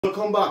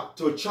Welcome back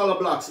to Chala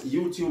Black's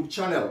YouTube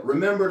channel.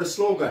 Remember the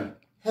slogan,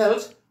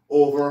 health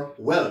over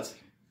wealth.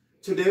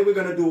 Today we're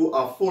going to do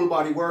a full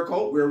body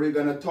workout where we're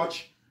going to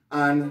touch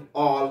on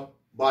all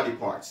body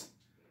parts.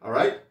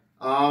 Alright,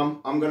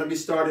 I'm going to be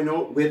starting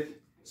out with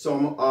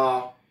some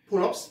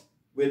pull-ups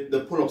with the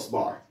pull-ups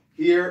bar.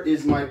 Here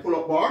is my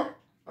pull-up bar.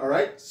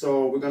 Alright,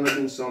 so we're going to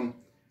do some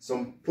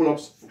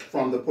pull-ups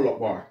from the pull-up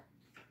bar.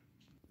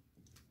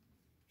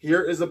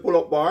 Here is the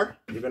pull-up bar.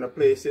 You're going to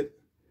place it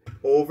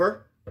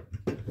over.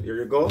 Here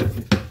you go.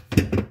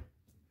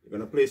 You're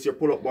going to place your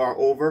pull-up bar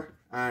over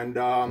and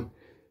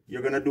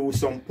you're going to do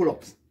some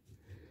pull-ups.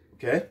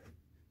 Okay,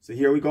 so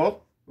here we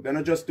go. We're going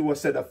to just do a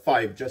set of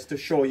 5 just to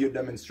show you,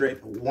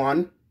 demonstrate.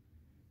 1,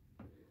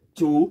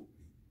 2,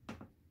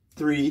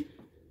 3,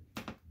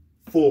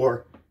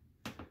 4,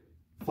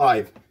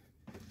 5.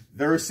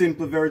 Very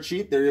simple, very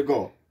cheap. There you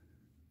go.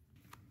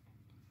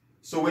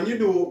 So when you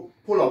do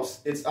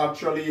pull-ups, it's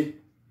actually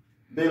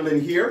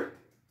building here,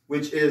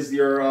 which is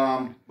your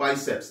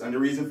biceps. And the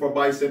reason for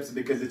biceps is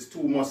because it's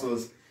 2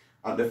 muscles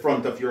at the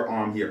front of your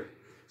arm here.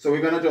 So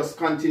we're gonna just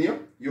continue.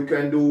 You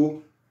can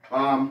do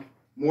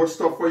more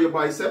stuff for your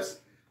biceps,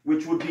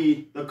 which would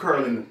be the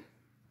curling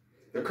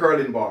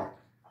bar.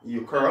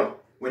 You curl.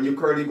 When you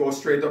curl, you go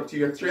straight up to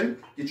your chin.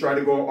 You try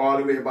to go all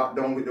the way back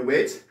down with the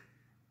weight.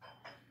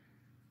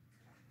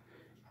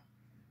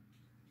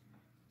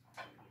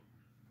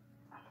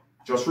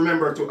 Just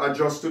remember to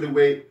adjust to the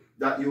weight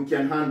that you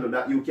can handle,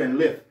 that you can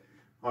lift.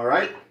 All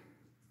right.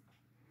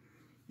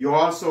 You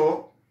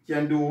also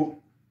can do,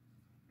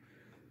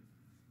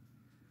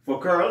 for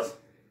curls,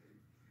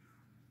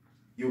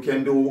 you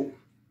can do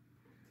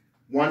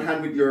one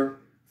hand with your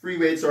free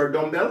weights or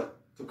dumbbell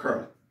to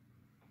curl.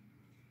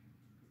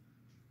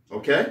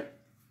 Okay.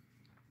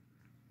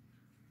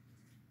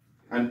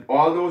 And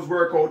all those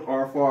workouts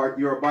are for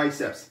your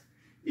biceps.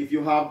 If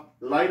you have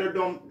lighter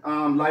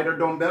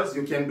dumbbells,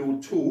 you can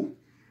do 2.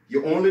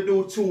 You only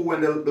do 2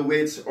 when the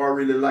weights are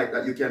really light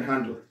that you can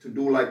handle, to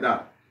do like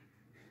that.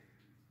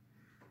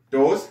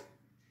 Those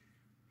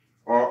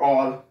are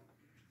all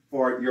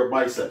for your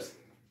biceps,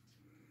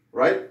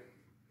 right?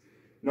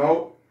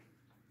 Now,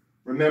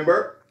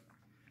 remember,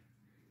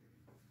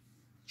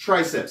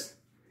 triceps.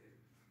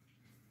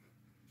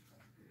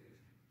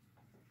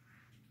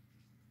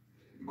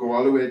 Go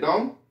all the way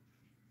down,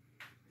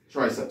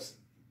 triceps.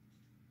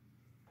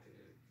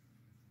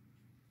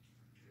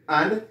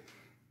 And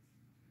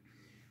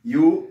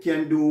you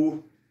can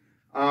do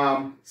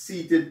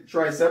seated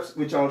triceps,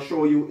 which I'll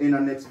show you in the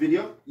next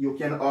video. You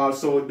can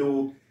also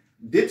do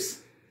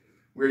dips,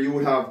 where you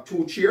would have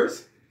 2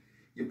 chairs.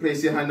 You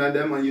place your hand on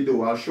them and you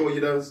do. I'll show you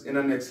those in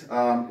the next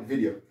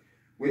video.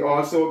 We're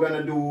also going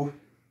to do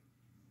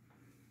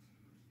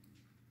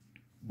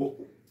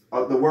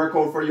the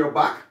workout for your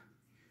back,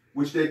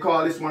 which they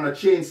call this one a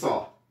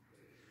chainsaw.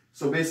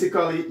 So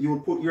basically, you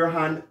would put your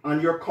hand on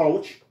your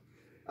couch,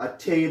 a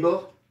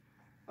table,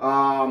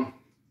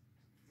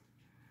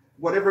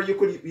 whatever you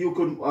could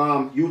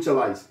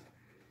utilize,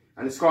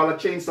 and it's called a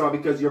chainsaw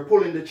because you're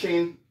pulling the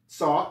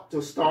chainsaw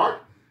to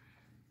start,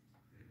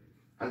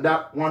 and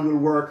that one will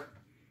work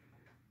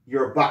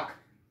your back.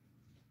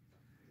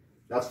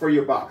 That's for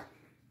your back.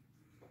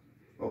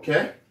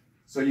 Okay,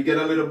 so you get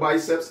a little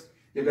biceps,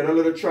 you get a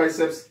little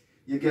triceps,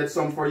 you get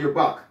some for your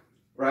back,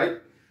 right?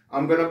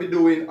 I'm gonna be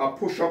doing a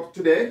push-up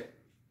today.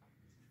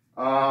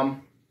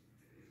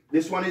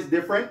 This one is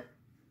different.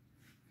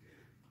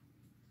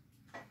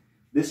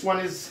 This one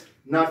is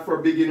not for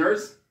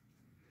beginners.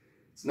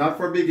 It's not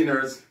for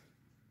beginners.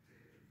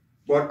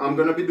 But I'm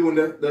going to be doing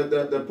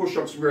the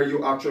push-ups where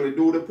you actually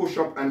do the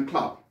push-up and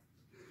clap.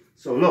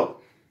 So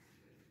look.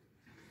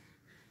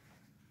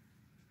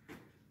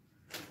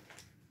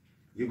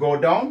 You go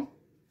down.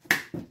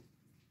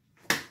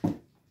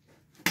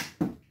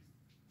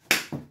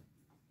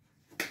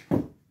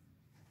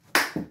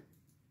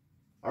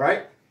 All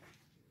right.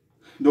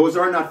 Those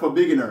are not for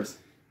beginners.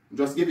 I'm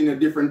just giving you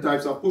different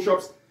types of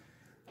push-ups.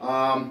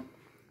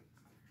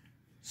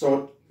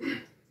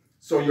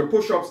 So your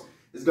push-ups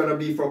is going to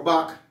be for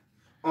back,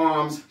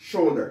 arms,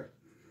 shoulder.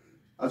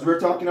 As we're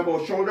talking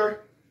about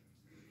shoulder,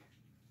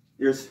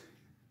 here's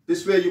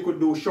this way you could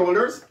do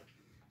shoulders.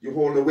 You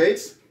hold the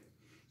weights,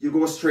 you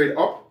go straight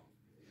up,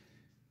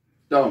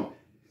 down,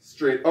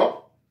 straight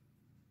up,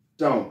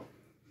 down.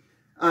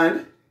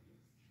 And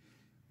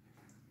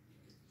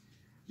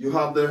you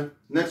have the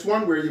next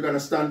one where you're going to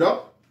stand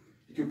up.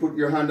 You can put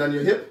your hand on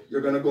your hip,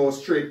 you're going to go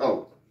straight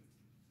out.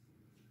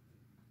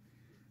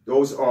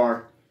 Those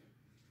are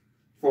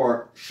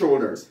for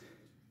shoulders.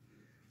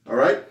 All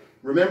right.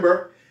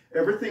 Remember,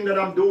 everything that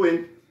I'm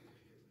doing,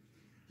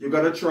 you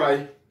got to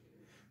try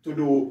to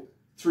do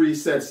 3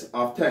 sets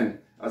of 10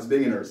 as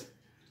beginners.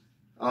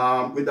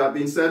 With that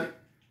being said,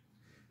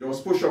 those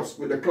push-ups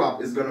with the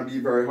clap is going to be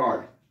very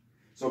hard.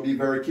 So be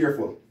very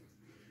careful.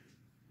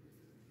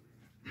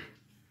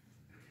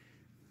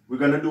 We're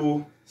going to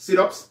do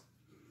sit-ups,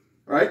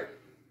 right?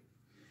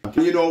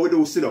 You know we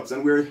do sit-ups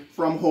and we're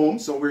from home,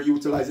 so we're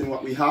utilizing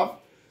what we have.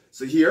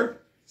 So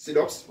here,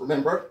 sit-ups,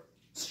 remember,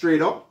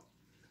 straight up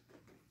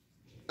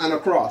and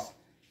across.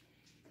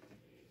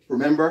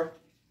 Remember,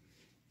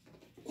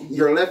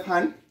 your left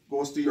hand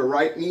goes to your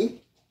right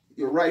knee.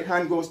 Your right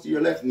hand goes to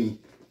your left knee.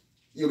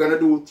 You're going to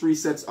do 3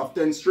 sets of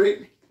 10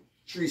 straight,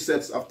 3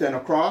 sets of 10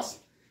 across.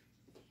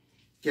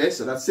 Okay,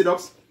 so that's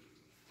sit-ups.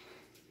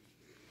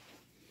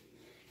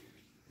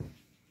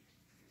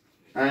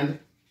 And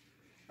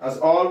as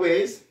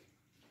always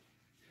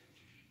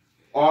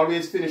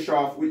finish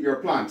off with your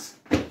planks.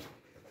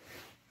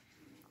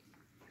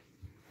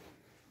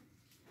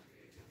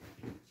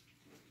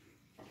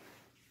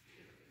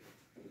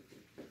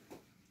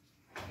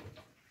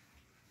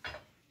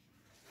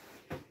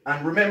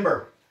 And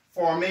remember,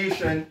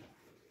 formation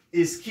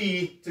is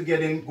key to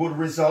getting good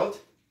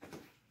result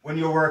when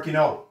you're working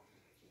out.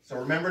 So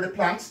remember the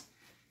planks.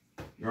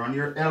 You're on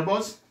your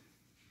elbows,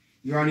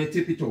 you're on your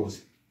tippy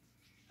toes.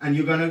 And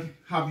you're gonna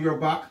have your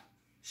back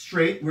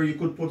straight where you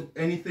could put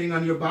anything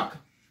on your back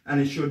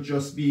and it should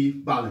just be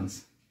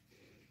balanced.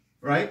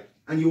 Right?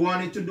 And you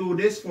want it to do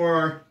this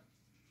for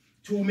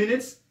 2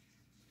 minutes.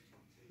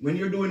 When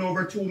you're doing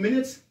over 2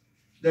 minutes,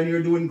 then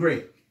you're doing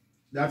great.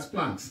 That's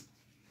planks.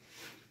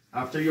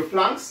 After your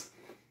planks,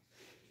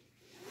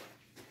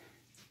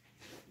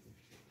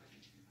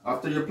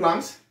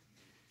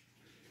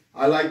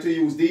 I like to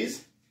use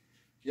these,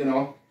 you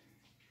know,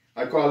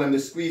 I call them the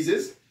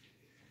squeezes.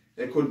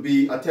 It could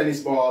be a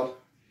tennis ball.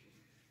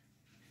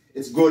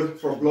 It's good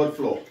for blood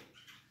flow.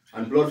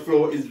 And blood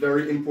flow is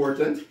very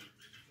important,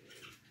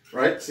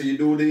 right? So you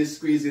do these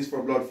squeezes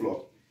for blood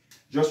flow.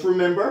 Just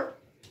remember,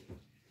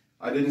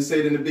 I didn't say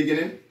it in the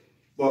beginning,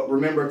 but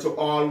remember to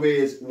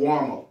always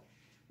warm up,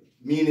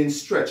 meaning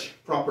stretch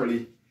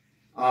properly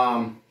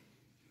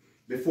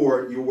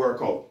before you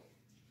work out.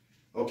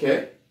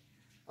 Okay?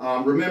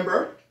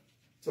 Remember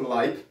to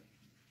like,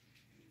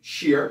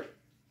 share,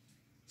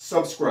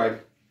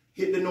 subscribe,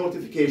 hit the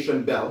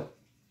notification bell,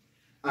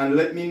 and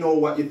let me know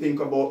what you think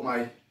about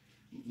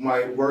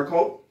my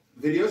workout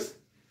videos.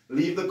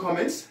 Leave the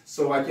comments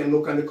so I can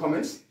look at the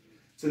comments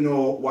to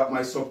know what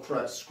my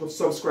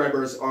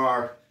subscribers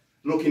are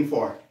looking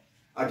for.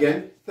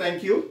 Again,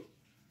 thank you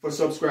for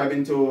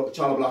subscribing to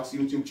Chala Black's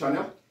YouTube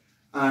channel,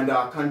 and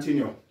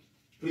continue.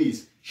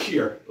 Please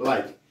share,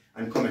 like,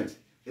 and comment.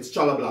 It's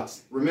Chala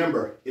Black's.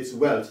 Remember, it's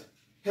wealth,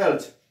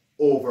 health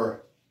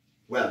over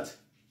wealth.